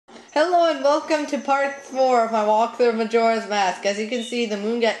Hello and welcome to part 4 of my walkthrough of Majora's Mask. As you can see, the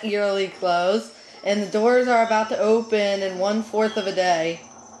moon got eerily closed, and the doors are about to open in 1/4 of a day,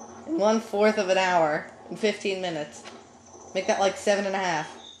 in 1/4 of an hour, in 15 minutes. Make that like 7.5.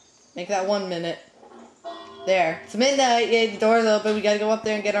 Make that 1 minute. There. It's midnight, yay, the door's open, we gotta go up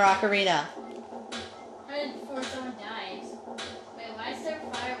there and get our ocarina. Before someone dies. Wait, why is there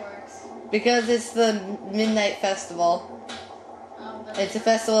fireworks? Because it's the Midnight Festival. It's a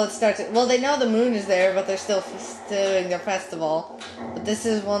festival that starts at, well, they know the moon is there, but they're still doing their festival. But this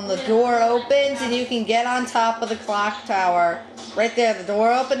is when the door opens and you can get on top of the clock tower. Right there, the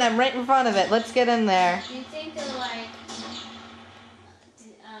door opened, I'm right in front of it. Let's get in there. Do you think they're like,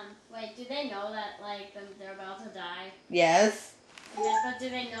 wait, do they know that, like, they're about to die? Yes. But do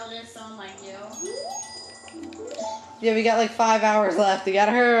they know there's someone like you? Yeah, we got like 5 hours left. We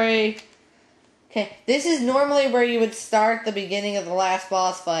gotta hurry. Okay, this is normally where you would start the beginning of the last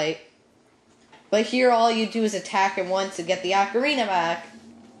boss fight. But here all you do is attack him once to get the ocarina back.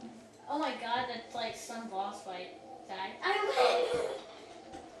 Oh my god, that's like some boss fight. I win!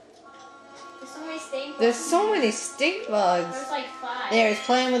 There's so many stink bugs. There's so many stink bugs. There's like 5. There, he's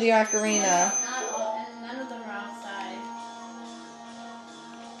playing with your ocarina. Not all, and none of them are outside.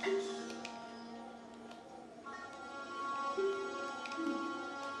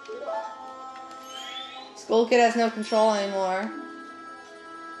 Skull Kid has no control anymore.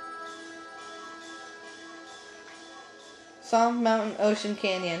 Swamp, mountain, ocean,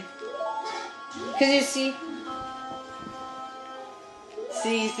 canyon. Because you see,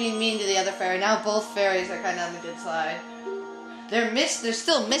 he's being mean to the other fairy. Now both fairies are kind of on the good side. They're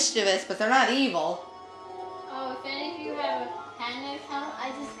still mischievous, but they're not evil. Oh, if any of you have a hand account,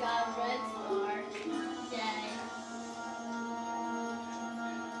 I just got a red star. Yay.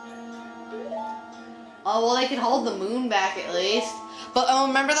 Oh, well, they can hold the moon back at least. But, oh,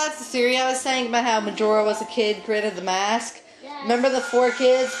 remember that theory I was saying about how Majora was a kid, created the mask? Yes. Remember the 4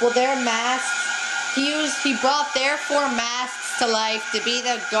 kids? Well, their masks, he brought their 4 masks to life to be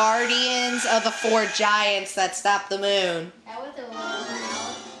the guardians of the 4 giants that stopped the moon. That was a little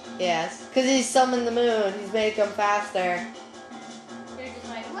loud. Yes, because he summoned the moon. He's made it come faster. They're just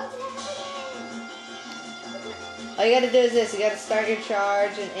like, what's happening? All you gotta do is this. You gotta start your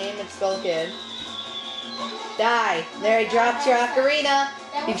charge and aim at Skull Kid. Die. There, he dropped your ocarina.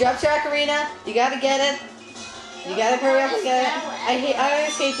 He dropped your ocarina. You gotta get it. You gotta hurry up and get it. I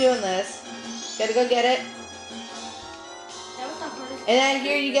always hate doing this. Gotta go get it. That was the hardest. And then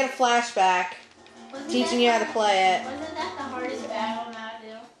here you get a flashback, teaching you how to play it. Wasn't that the hardest battle now,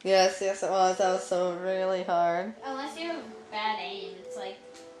 too? Yes, it was. That was so really hard. Unless you have bad aim, it's like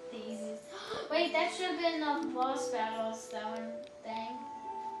the easiest. Wait, that should have been the boss battles, that one thing.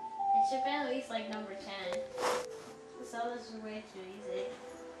 It should have been at least like number 10. This other's way too easy.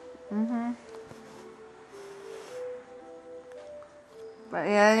 Mm-hmm. But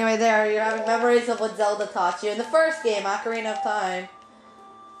yeah, anyway, there, you're having memories of what Zelda taught you in the first game, Ocarina of Time.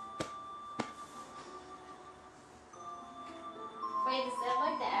 Wait, is that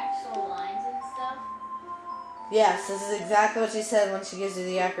like the actual lines and stuff? Yes, this is exactly what she said when she gives you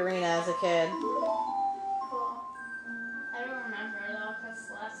the ocarina as a kid. Cool. I don't remember though, because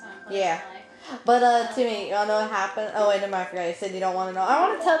last time I played Yeah. But, Timmy, you wanna know what happened? Oh, wait, never mind, I forgot. You said you don't want to know. I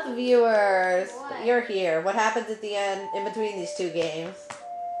want to tell the viewers, What? you're here, what happens at the end, in between these 2 games.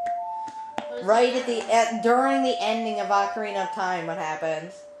 Right at the during the ending of Ocarina of Time, what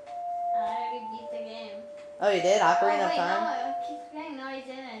happens? I already beat the game. Oh, you did? Ocarina of Time? No, I keep forgetting. No, I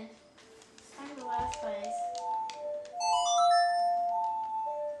didn't. It's time to last place.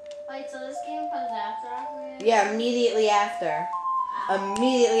 Wait, so this game comes after Ocarina? Yeah, immediately after.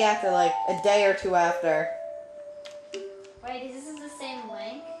 Immediately after, like a day or 2 after. Wait, this is the same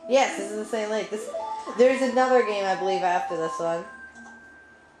link? Yes, this is the same link. There's another game, I believe, after this one.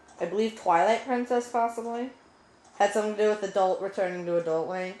 I believe Twilight Princess, possibly. Had something to do with returning to adult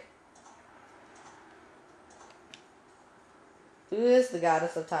Link. Who is the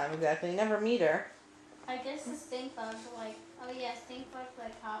goddess of time, exactly? You never meet her. I guess the stink bugs are like, oh yeah, stink bugs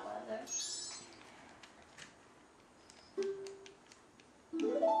like hot weather.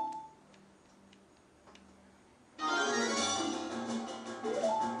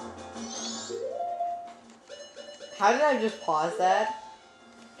 How did I just pause that?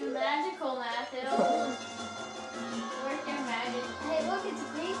 You're magical, Matthew. Work your magic. Hey, look, it's a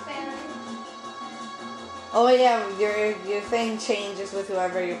green fairy. Oh yeah, your thing changes with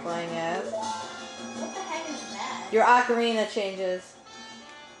whoever you're playing as. What the heck is that? Your ocarina changes.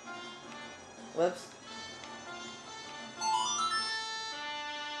 Whoops.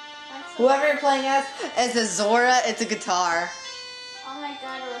 Whoever you're playing as a Zora, it's a guitar. Oh my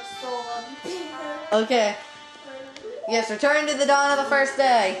god, it was so lovely. Okay. Yes, return to the dawn of the first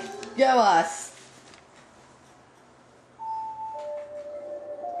day. Go us.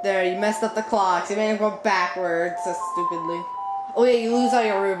 There, you messed up the clocks. You made them go backwards so stupidly. Oh yeah, you lose all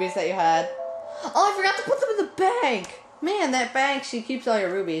your rubies that you had. Oh, I forgot to put them in the bank. Man, that bank, she keeps all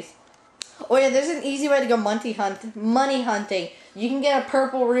your rubies. Oh yeah, there's an easy way to go money hunting. You can get a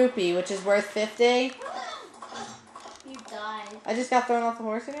purple rupee, which is worth 50. You died. I just got thrown off the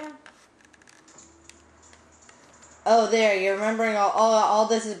horse again. Oh, there, you're remembering all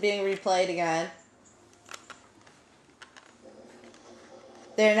this is being replayed again.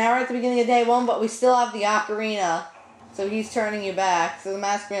 There, now we're at the beginning of day 1, but we still have the Ocarina. So he's turning you back. So the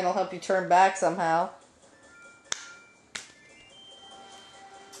masked man will help you turn back somehow.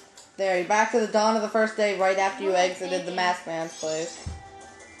 There, you're back to the dawn of the first day right after you exited the masked man's place.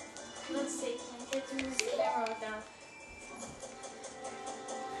 Let's see, can I get through this camera without...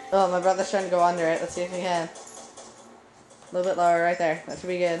 Oh, my brother's trying to go under it. Let's see if we can. A little bit lower, right there. That should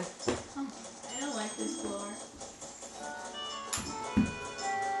be good. Oh, I don't like this floor.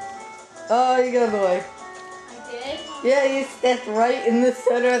 Oh, you got out of the way. I did? Yeah, you stepped right in the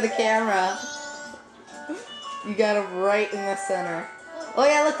center of the camera. You got him right in the center. Oh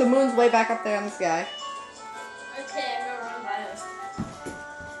yeah, look, the moon's way back up there in the sky. Okay, I'm gonna run by this.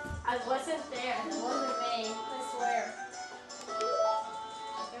 I wasn't there. It wasn't me. I swear.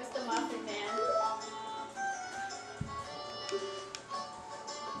 It was the Muffin Man.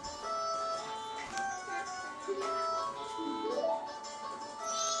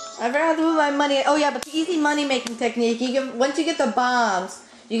 I forgot to move my money. Oh yeah, but the easy money making technique. You can once you get the bombs,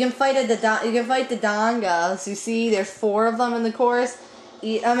 you can fight the Dodongas. You see, there's 4 of them in the course.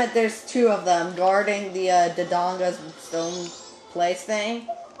 There's 2 of them guarding the Dodonga's stone place thing.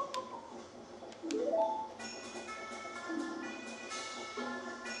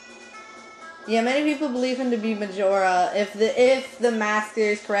 Yeah, many people believe him to be Majora. If the mask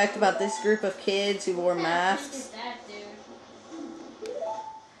theory is correct about this group of kids who wore masks.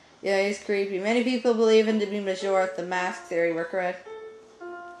 Yeah, he's creepy. Many people believe him to be Majora if the mask theory were correct.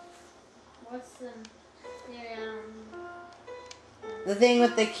 What's the theory? The thing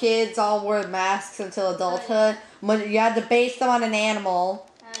with the kids all wore masks until adulthood. You had to base them on an animal.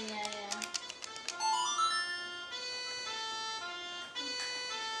 Oh, yeah.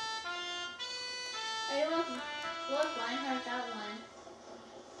 Hey, look, Lionheart got one.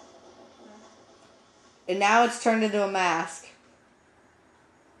 And now it's turned into a mask.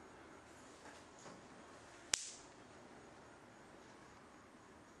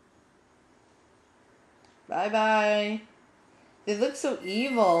 Bye-bye. They look so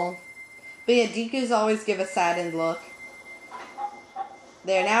evil. But yeah, Deku's always give a saddened look.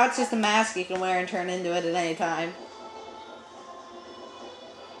 There, now it's just a mask you can wear and turn into it at any time.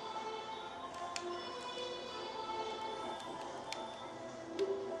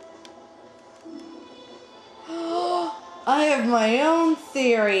 I have my own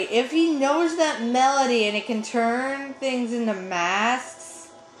theory. If he knows that melody and it can turn things into masks,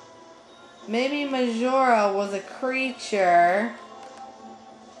 maybe Majora was a creature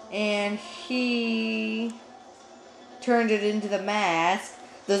and he turned it into the mask.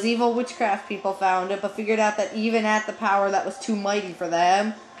 Those evil witchcraft people found it, but figured out that even at the power that was too mighty for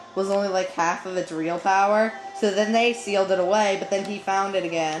them, was only like half of its real power. So then they sealed it away, but then he found it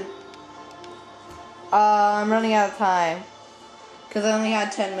again. I'm running out of time. Because I only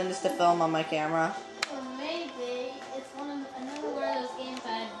had 10 minutes to film on my camera. Or maybe it's another one of those games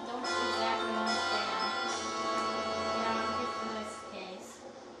I don't exactly understand. You know, just in this case.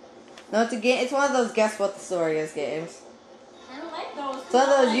 No, it's a game. It's one of those guess what the story is games. I don't like those. It's one of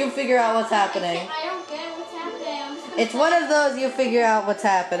those you figure out what's happening. I don't get what's happening. It's one of those you figure out what's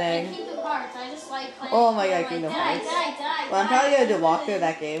happening. Like Kingdom Hearts. I just like playing. Oh my god, Kingdom Hearts. Well, I'm probably going to do a walkthrough of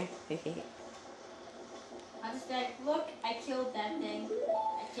that game. I just like, look, I killed that thing.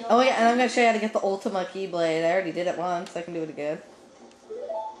 Oh yeah, and I'm going to show you how to get the Ultima Keyblade. I already did it once. I can do it again.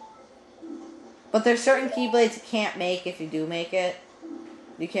 But there's certain Keyblades you can't make if you do make it.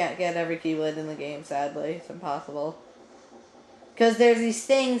 You can't get every Keyblade in the game, sadly. It's impossible. Because there's these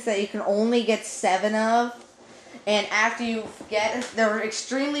things that you can only get 7 of. And after you get, they're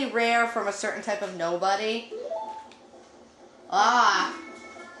extremely rare from a certain type of nobody. Ah!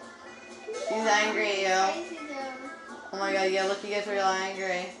 He's angry at you. Oh my god, yeah, look, he gets real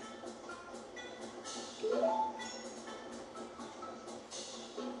angry.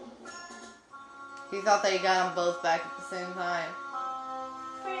 He thought that he got them both back at the same time.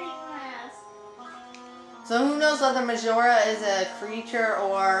 Pretty fast. So who knows whether Majora is a creature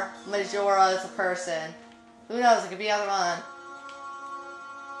or Majora is a person? Who knows? It could be either one.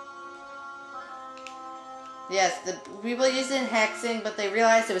 Yes, the people used it in hexing, but they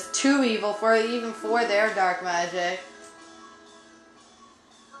realized it was too evil even for their dark magic.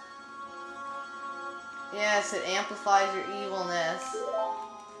 Yes, it amplifies your evilness.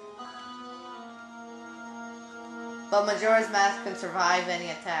 But Majora's Mask can survive any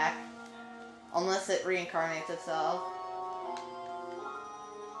attack. Unless it reincarnates itself.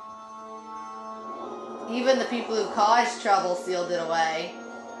 Even the people who caused trouble sealed it away.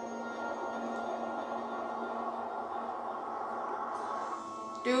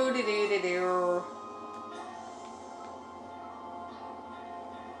 Do-do-do-do-do.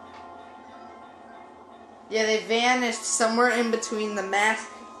 Yeah, they vanished somewhere in between the mask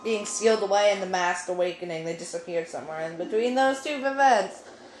being sealed away and the mask awakening. They disappeared somewhere in between those two events.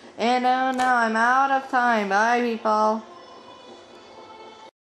 And oh no, I'm out of time. Bye, people.